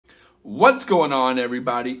What's going on,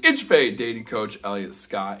 everybody? It's your favorite dating coach, Elliott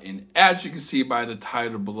Scott, and as you can see by the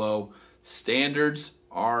title below, standards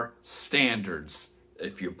are standards.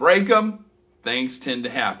 If you break them, things tend to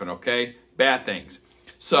happen, okay? Bad things.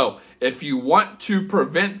 So, if you want to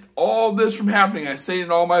prevent all this from happening, I say in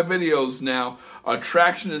all my videos now,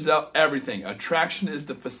 attraction is everything. Attraction is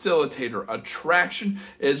the facilitator. Attraction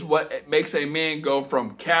is what makes a man go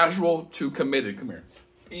from casual to committed. Come here.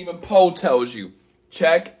 Even Poe tells you,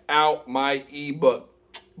 check out my ebook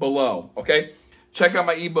below, okay? Check out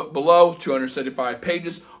my ebook below, 275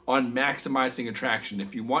 pages on maximizing attraction.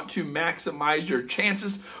 If you want to maximize your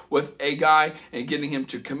chances with a guy and getting him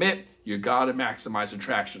to commit, you gotta maximize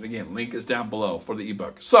attraction. Again, link is down below for the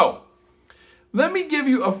ebook. So, let me give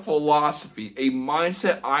you a philosophy, a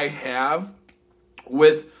mindset I have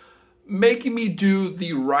with making me do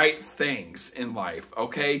the right things in life,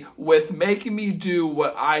 okay? With making me do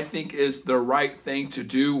what I think is the right thing to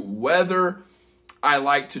do, whether I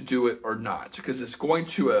like to do it or not, because it's going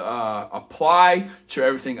to apply to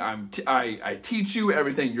everything I teach you,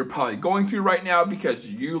 everything you're probably going through right now, because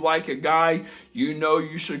you like a guy, you know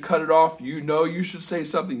you should cut it off, you know you should say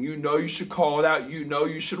something, you know you should call it out, you know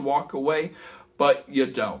you should walk away, but you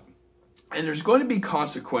don't. And there's going to be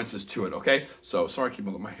consequences to it, okay? So, sorry, I keep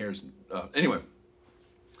my hairs. Anyway,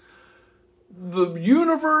 the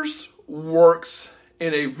universe works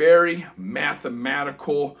in a very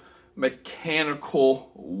mathematical,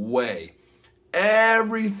 mechanical way.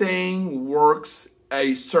 Everything works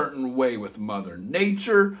a certain way with Mother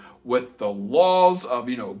Nature, with the laws of,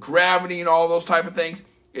 gravity and all those type of things.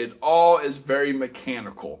 It all is very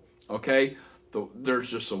mechanical, okay? There's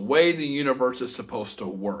just a way the universe is supposed to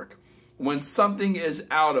work. When something is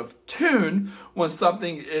out of tune, when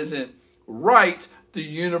something isn't right, the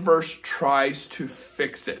universe tries to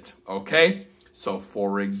fix it, okay? So,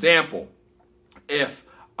 for example, if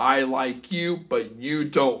I like you, but you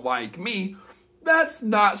don't like me, that's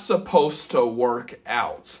not supposed to work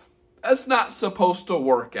out. That's not supposed to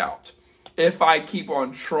work out. If I keep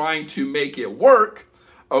on trying to make it work,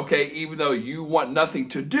 okay, even though you want nothing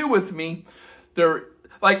to do with me,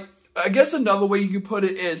 I guess another way you could put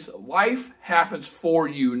it is life happens for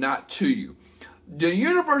you, not to you. The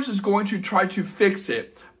universe is going to try to fix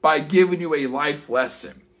it by giving you a life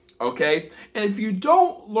lesson, okay? And if you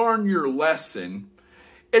don't learn your lesson,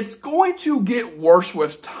 it's going to get worse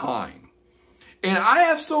with time. And I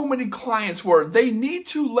have so many clients where they need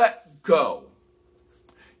to let go.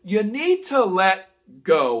 You need to let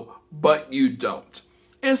go, but you don't.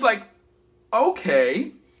 And it's like,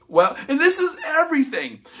 okay. Well, and this is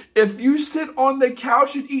everything. If you sit on the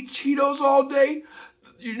couch and eat Cheetos all day,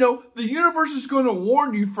 the universe is going to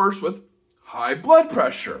warn you first with high blood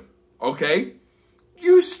pressure, okay?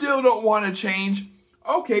 You still don't want to change.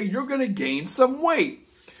 Okay, you're going to gain some weight.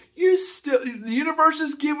 The universe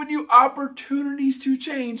is giving you opportunities to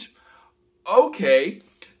change. Okay,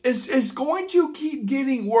 it's going to keep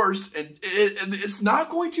getting worse, and it's not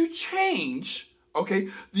going to change. Okay,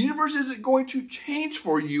 the universe isn't going to change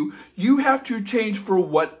for you. You have to change for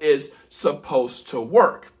what is supposed to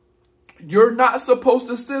work. You're not supposed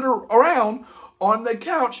to sit around on the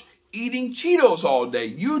couch eating Cheetos all day.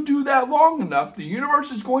 You do that long enough, the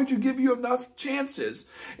universe is going to give you enough chances.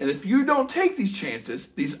 And if you don't take these chances,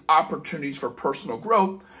 these opportunities for personal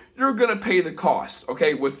growth, you're going to pay the cost,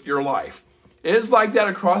 okay, with your life. It is like that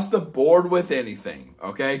across the board with anything,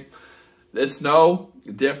 okay? It's no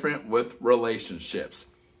different with relationships.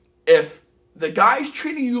 If the guy's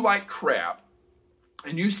treating you like crap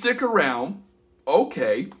and you stick around,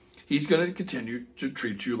 okay, he's going to continue to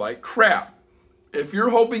treat you like crap. If you're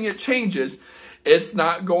hoping it changes, it's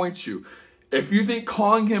not going to. If you think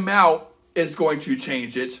calling him out is going to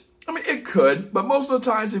change it, I mean, it could, but most of the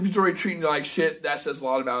times if he's already treating you like shit, that says a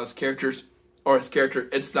lot about his character,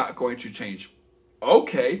 it's not going to change.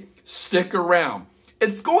 Okay, stick around.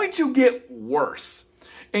 It's going to get worse,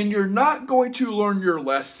 and you're not going to learn your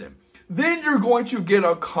lesson. Then you're going to get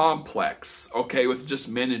a complex, okay, with just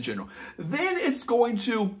men in general. Then he's going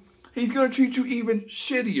to treat you even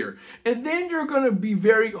shittier. And then you're going to be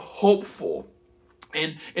very hopeful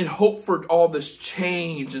and hope for all this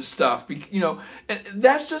change and stuff. And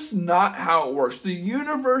that's just not how it works. The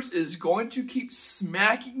universe is going to keep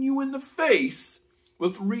smacking you in the face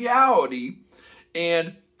with reality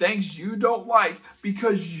and things you don't like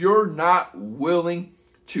because you're not willing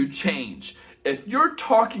to change. If you're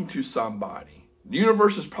talking to somebody, the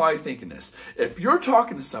universe is probably thinking this. If you're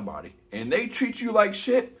talking to somebody and they treat you like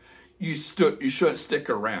shit, you shouldn't stick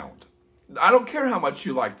around. I don't care how much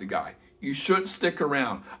you like the guy. You shouldn't stick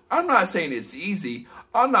around. I'm not saying it's easy.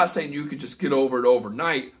 I'm not saying you could just get over it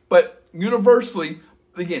overnight. But universally,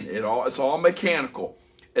 again, it's all mechanical.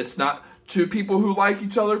 It's not two people who like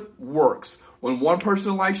each other works. When one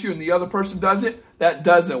person likes you and the other person doesn't, that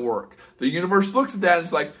doesn't work. The universe looks at that and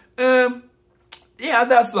it's like, yeah,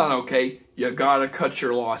 that's not okay. You gotta cut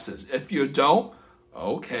your losses. If you don't,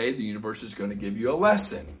 okay, the universe is going to give you a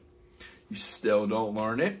lesson. You still don't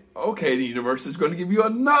learn it, okay, the universe is going to give you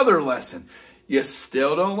another lesson. You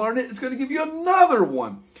still don't learn it, it's going to give you another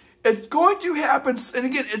one. It's going to happen, and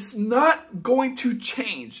again, it's not going to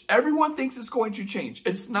change. Everyone thinks it's going to change.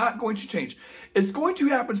 It's not going to change. It's going to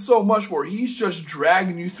happen so much where he's just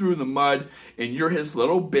dragging you through the mud and you're his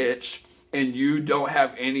little bitch and you don't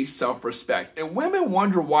have any self-respect. And women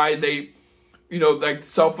wonder why they, like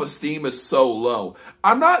self-esteem is so low.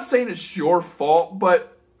 I'm not saying it's your fault,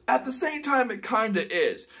 but at the same time, it kind of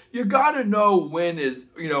is. You got to know when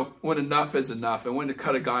enough is enough and when to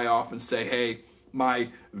cut a guy off and say, hey, my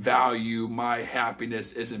value, my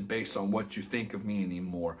happiness isn't based on what you think of me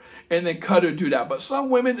anymore. And then cut or do that. But some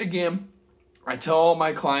women, again, I tell all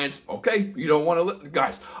my clients, okay, you don't want to,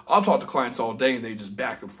 guys, I'll talk to clients all day and they just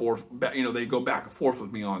back and forth, they go back and forth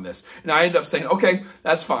with me on this. And I end up saying, okay,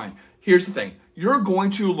 that's fine. Here's the thing. You're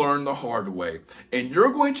going to learn the hard way. And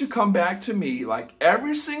you're going to come back to me like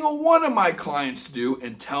every single one of my clients do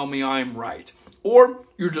and tell me I'm right. Or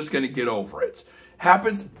you're just going to get over it.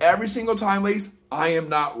 Happens every single time, ladies. I am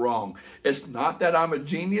not wrong. It's not that I'm a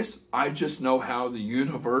genius. I just know how the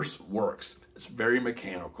universe works. It's very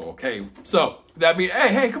mechanical, okay? So, that being,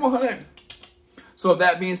 hey, come on in. So,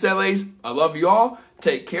 that being said, ladies, I love you all.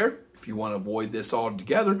 Take care. If you want to avoid this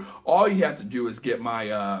altogether, all you have to do is get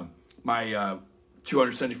my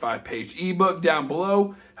 275-page ebook down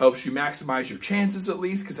below. Helps you maximize your chances at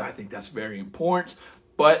least, because I think that's very important.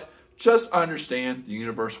 But just understand the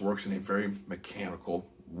universe works in a very mechanical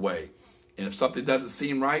way. And if something doesn't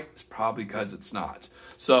seem right, it's probably because it's not.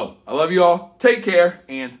 So, I love you all. Take care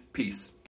and peace.